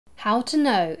How to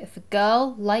know if a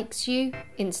girl likes you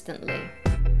instantly.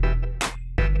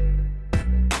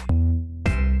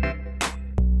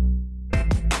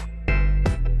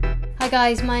 Hi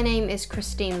guys, my name is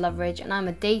Christine Loveridge and I'm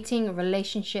a dating,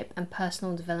 relationship and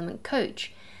personal development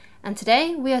coach. And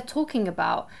today we are talking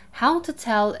about how to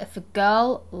tell if a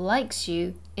girl likes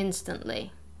you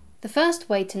instantly. The first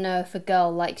way to know if a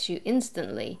girl likes you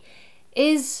instantly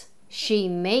is she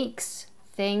makes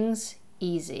things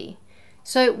easy.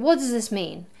 So what does this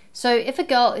mean? So if a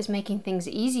girl is making things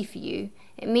easy for you,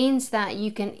 it means that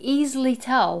you can easily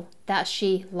tell that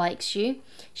she likes you.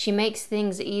 She makes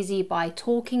things easy by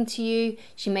talking to you.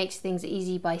 She makes things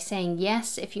easy by saying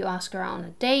yes if you ask her out on a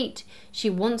date.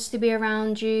 She wants to be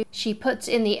around you. She puts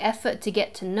in the effort to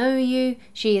get to know you.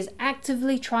 She is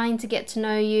actively trying to get to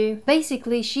know you.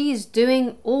 Basically, she is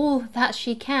doing all that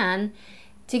she can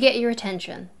to get your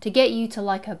attention, to get you to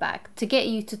like her back, to get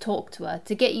you to talk to her,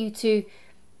 to get you to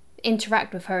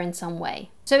interact with her in some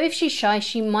way. So if she's shy,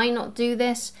 she might not do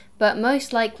this, but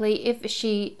most likely if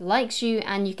she likes you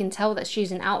and you can tell that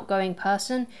she's an outgoing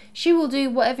person, she will do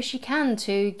whatever she can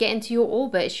to get into your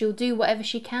orbit. She'll do whatever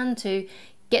she can to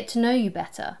get to know you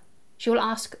better. She will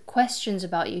ask questions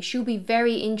about you. She'll be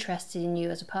very interested in you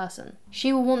as a person.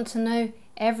 She will want to know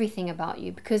everything about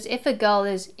you, because if a girl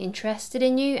is interested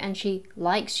in you and she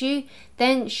likes you,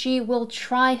 then she will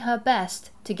try her best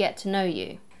to get to know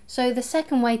you. So the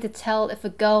second way to tell if a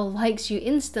girl likes you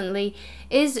instantly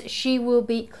is she will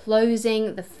be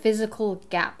closing the physical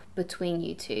gap between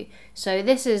you two. So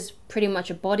this is pretty much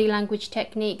a body language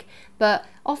technique, but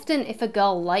often if a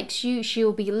girl likes you,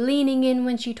 she'll be leaning in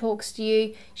when she talks to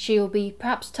you. She'll be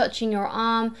perhaps touching your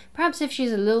arm. Perhaps if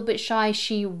she's a little bit shy,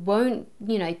 she won't,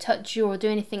 touch you or do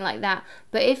anything like that.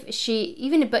 But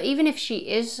even if she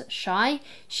is shy,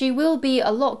 she will be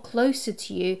a lot closer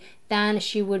to you than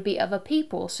she would be other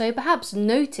people. So perhaps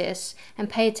notice and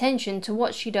pay attention to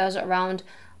what she does around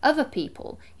other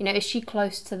people. Is she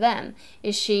close to them?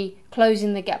 Is she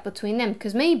closing the gap between them?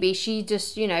 Because maybe she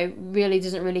just, really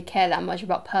doesn't really care that much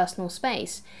about personal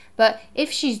space. But if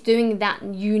she's doing that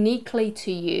uniquely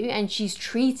to you and she's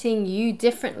treating you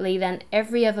differently than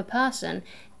every other person,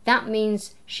 that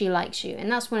means she likes you.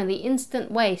 And that's one of the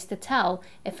instant ways to tell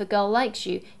if a girl likes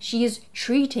you. She is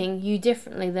treating you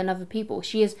differently than other people.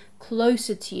 She is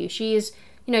closer to you. She is,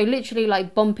 literally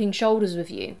like bumping shoulders with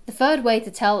you. The third way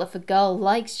to tell if a girl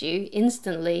likes you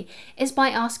instantly is by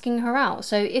asking her out.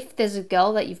 So if there's a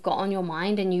girl that you've got on your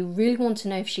mind and you really want to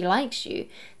know if she likes you,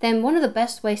 then one of the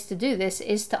best ways to do this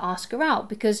is to ask her out,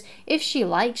 because if she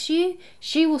likes you,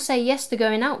 she will say yes to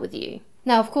going out with you.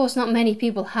 Now, of course, not many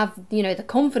people have, the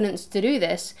confidence to do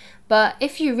this, but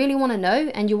if you really want to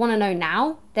know and you want to know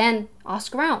now, then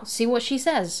ask her out, see what she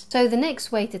says. So the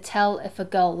next way to tell if a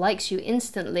girl likes you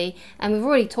instantly, and we've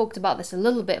already talked about this a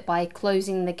little bit by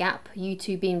closing the gap, you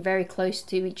two being very close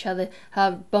to each other,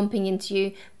 her bumping into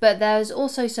you, but there's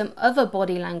also some other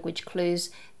body language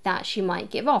clues that she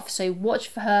might give off. So watch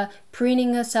for her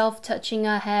preening herself, touching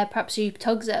her hair, perhaps she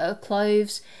tugs at her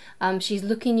clothes. She's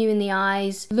looking you in the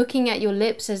eyes, looking at your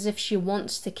lips as if she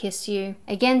wants to kiss you.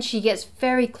 Again, she gets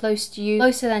very close to you,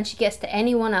 closer than she gets to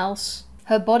anyone else.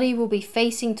 Her body will be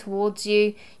facing towards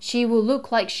you. She will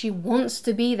look like she wants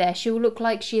to be there. She will look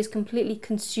like she is completely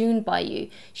consumed by you.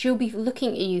 She'll be looking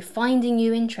at you, finding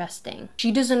you interesting.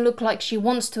 She doesn't look like she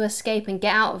wants to escape and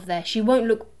get out of there. She won't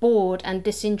look bored and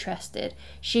disinterested.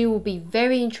 She will be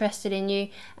very interested in you,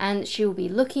 and she will be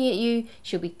looking at you.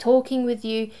 She'll be talking with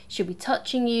you. She'll be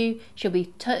touching you. She'll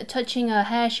be touching her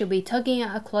hair. She'll be tugging at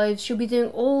her clothes. She'll be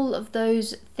doing all of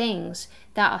those things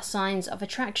that are signs of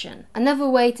attraction. Another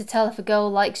way to tell if a girl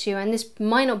likes you, and this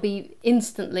might not be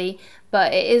instantly,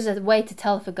 but it is a way to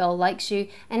tell if a girl likes you,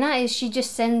 and that is she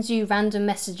just sends you random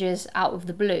messages out of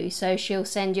the blue. So she'll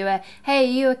send you a, hey, are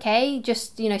you okay?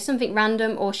 Just, something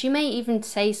random, or she may even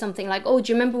say something like, oh,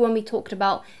 do you remember when we talked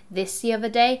about this the other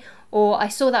day? Or I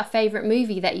saw that favorite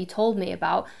movie that you told me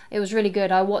about. It was really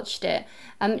good. I watched it.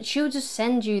 She'll just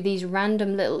send you these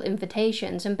random little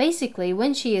invitations. And basically,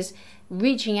 when she is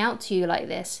reaching out to you like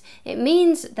this, it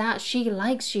means that she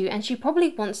likes you and she probably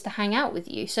wants to hang out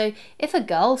with you. So if a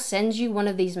girl sends you one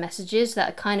of these messages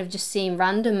that kind of just seem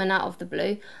random and out of the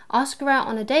blue, ask her out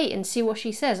on a date and see what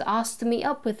she says. Ask to meet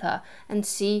up with her and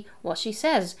see what she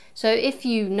says. So if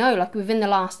you know, like within the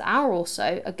last hour or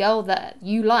so, a girl that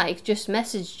you like just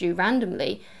messaged you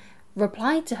randomly,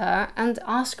 reply to her and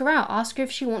ask her out. Ask her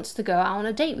if she wants to go out on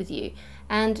a date with you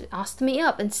and ask to meet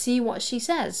up and see what she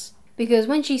says. Because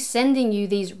when she's sending you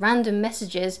these random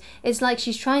messages, it's like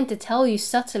she's trying to tell you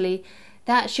subtly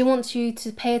that she wants you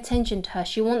to pay attention to her.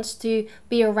 She wants to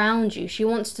be around you. She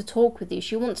wants to talk with you.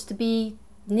 She wants to be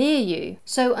near you.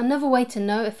 So another way to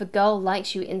know if a girl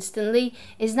likes you instantly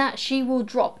is that she will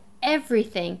drop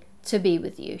everything to be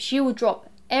with you. She will drop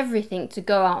everything to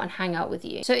go out and hang out with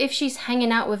you. So if she's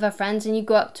hanging out with her friends and you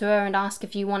go up to her and ask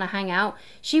if you want to hang out,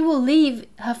 she will leave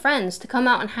her friends to come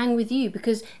out and hang with you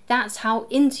because that's how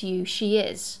into you she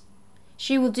is.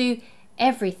 She will do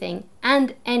everything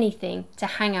and anything to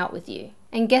hang out with you.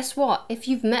 And guess what? If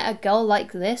you've met a girl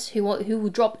like this who will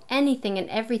drop anything and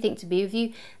everything to be with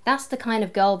you, that's the kind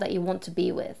of girl that you want to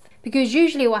be with. Because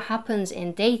usually what happens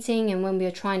in dating and when we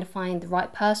are trying to find the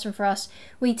right person for us,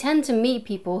 we tend to meet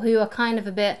people who are kind of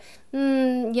a bit,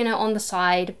 on the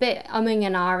side, a bit umming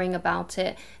and ahhing about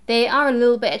it. They are a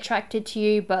little bit attracted to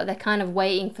you, but they're kind of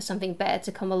waiting for something better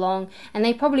to come along, and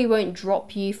they probably won't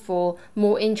drop you for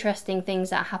more interesting things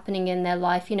that are happening in their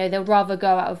life. They'll rather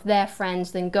go out with their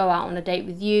friends than go out on a date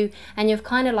with you, and you've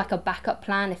kind of like a backup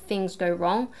plan if things go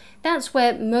wrong. That's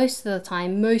where most of the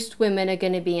time most women are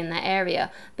going to be in that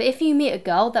area. But if you meet a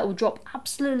girl that will drop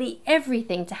absolutely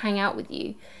everything to hang out with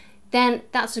you, then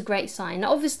that's a great sign.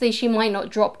 Now, obviously, she might not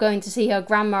drop going to see her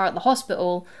grandma at the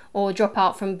hospital or drop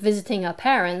out from visiting her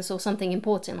parents or something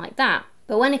important like that.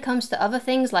 But when it comes to other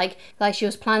things, like she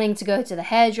was planning to go to the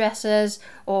hairdressers,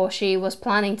 or she was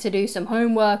planning to do some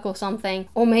homework or something,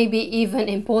 or maybe even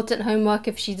important homework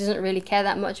if she doesn't really care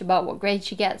that much about what grade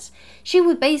she gets, she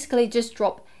would basically just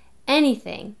drop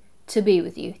anything to be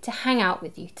with you, to hang out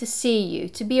with you, to see you,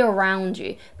 to be around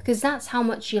you, because that's how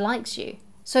much she likes you.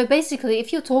 So basically,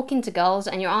 if you're talking to girls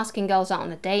and you're asking girls out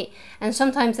on a date, and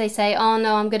sometimes they say, oh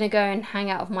no, I'm going to go and hang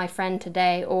out with my friend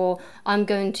today, or I'm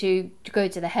going to go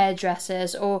to the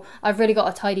hairdressers, or I've really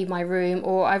got to tidy my room,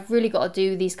 or I've really got to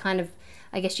do these kind of,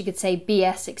 I guess you could say,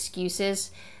 BS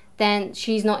excuses, then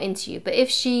she's not into you. But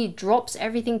if she drops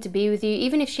everything to be with you,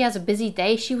 even if she has a busy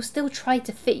day, she will still try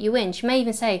to fit you in. She may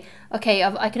even say, okay,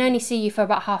 I can only see you for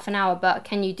about half an hour, but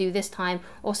can you do this time,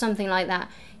 or something like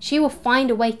that. She will find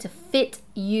a way to fit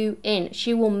you in.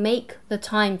 She will make the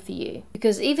time for you.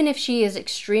 Because even if she is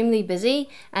extremely busy,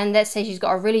 and let's say she's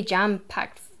got a really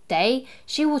jam-packed day,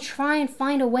 she will try and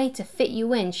find a way to fit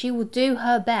you in. She will do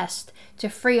her best to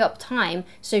free up time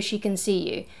so she can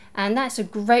see you. And that's a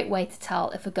great way to tell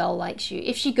if a girl likes you.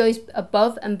 If she goes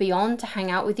above and beyond to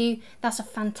hang out with you, that's a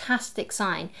fantastic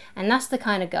sign. And that's the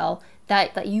kind of girl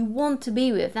that you want to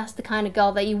be with. That's the kind of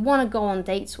girl that you want to go on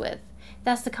dates with.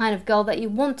 That's the kind of girl that you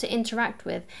want to interact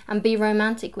with and be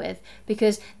romantic with,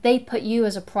 because they put you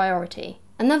as a priority.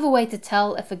 Another way to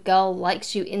tell if a girl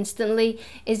likes you instantly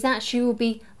is that she will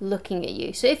be looking at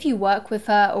you. So if you work with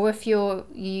her, or if you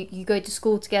go to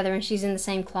school together and she's in the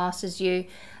same class as you,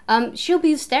 she'll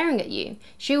be staring at you.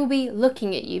 She will be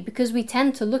looking at you, because we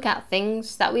tend to look at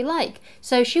things that we like.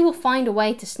 So she will find a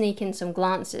way to sneak in some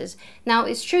glances. Now,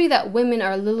 it's true that women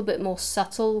are a little bit more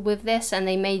subtle with this, and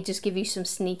they may just give you some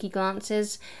sneaky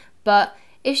glances, but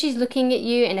if she's looking at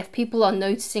you, and if people are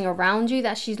noticing around you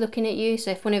that she's looking at you,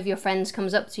 so if one of your friends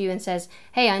comes up to you and says,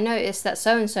 hey, I noticed that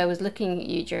so-and-so was looking at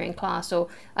you during class, or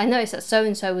I noticed that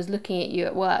so-and-so was looking at you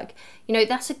at work,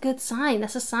 that's a good sign.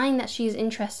 That's a sign that she's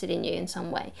interested in you in some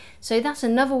way. So that's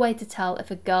another way to tell if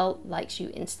a girl likes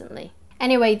you instantly.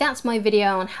 Anyway, that's my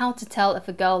video on how to tell if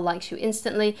a girl likes you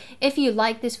instantly. If you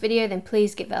like this video, then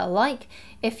please give it a like.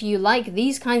 If you like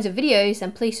these kinds of videos,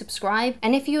 then please subscribe.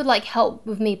 And if you would like help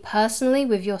with me personally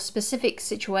with your specific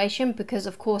situation, because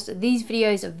of course these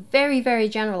videos are very, very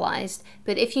generalized,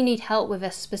 but if you need help with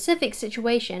a specific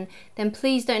situation, then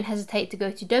please don't hesitate to go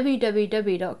to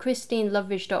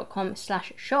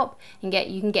www.christineloveridge.com/shop and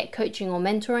you can get coaching or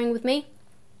mentoring with me.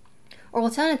 Or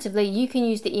alternatively, you can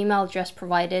use the email address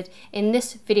provided in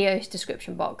this video's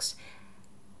description box.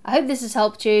 I hope this has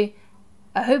helped you.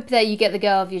 I hope that you get the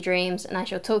girl of your dreams, and I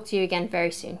shall talk to you again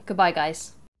very soon. Goodbye,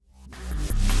 guys.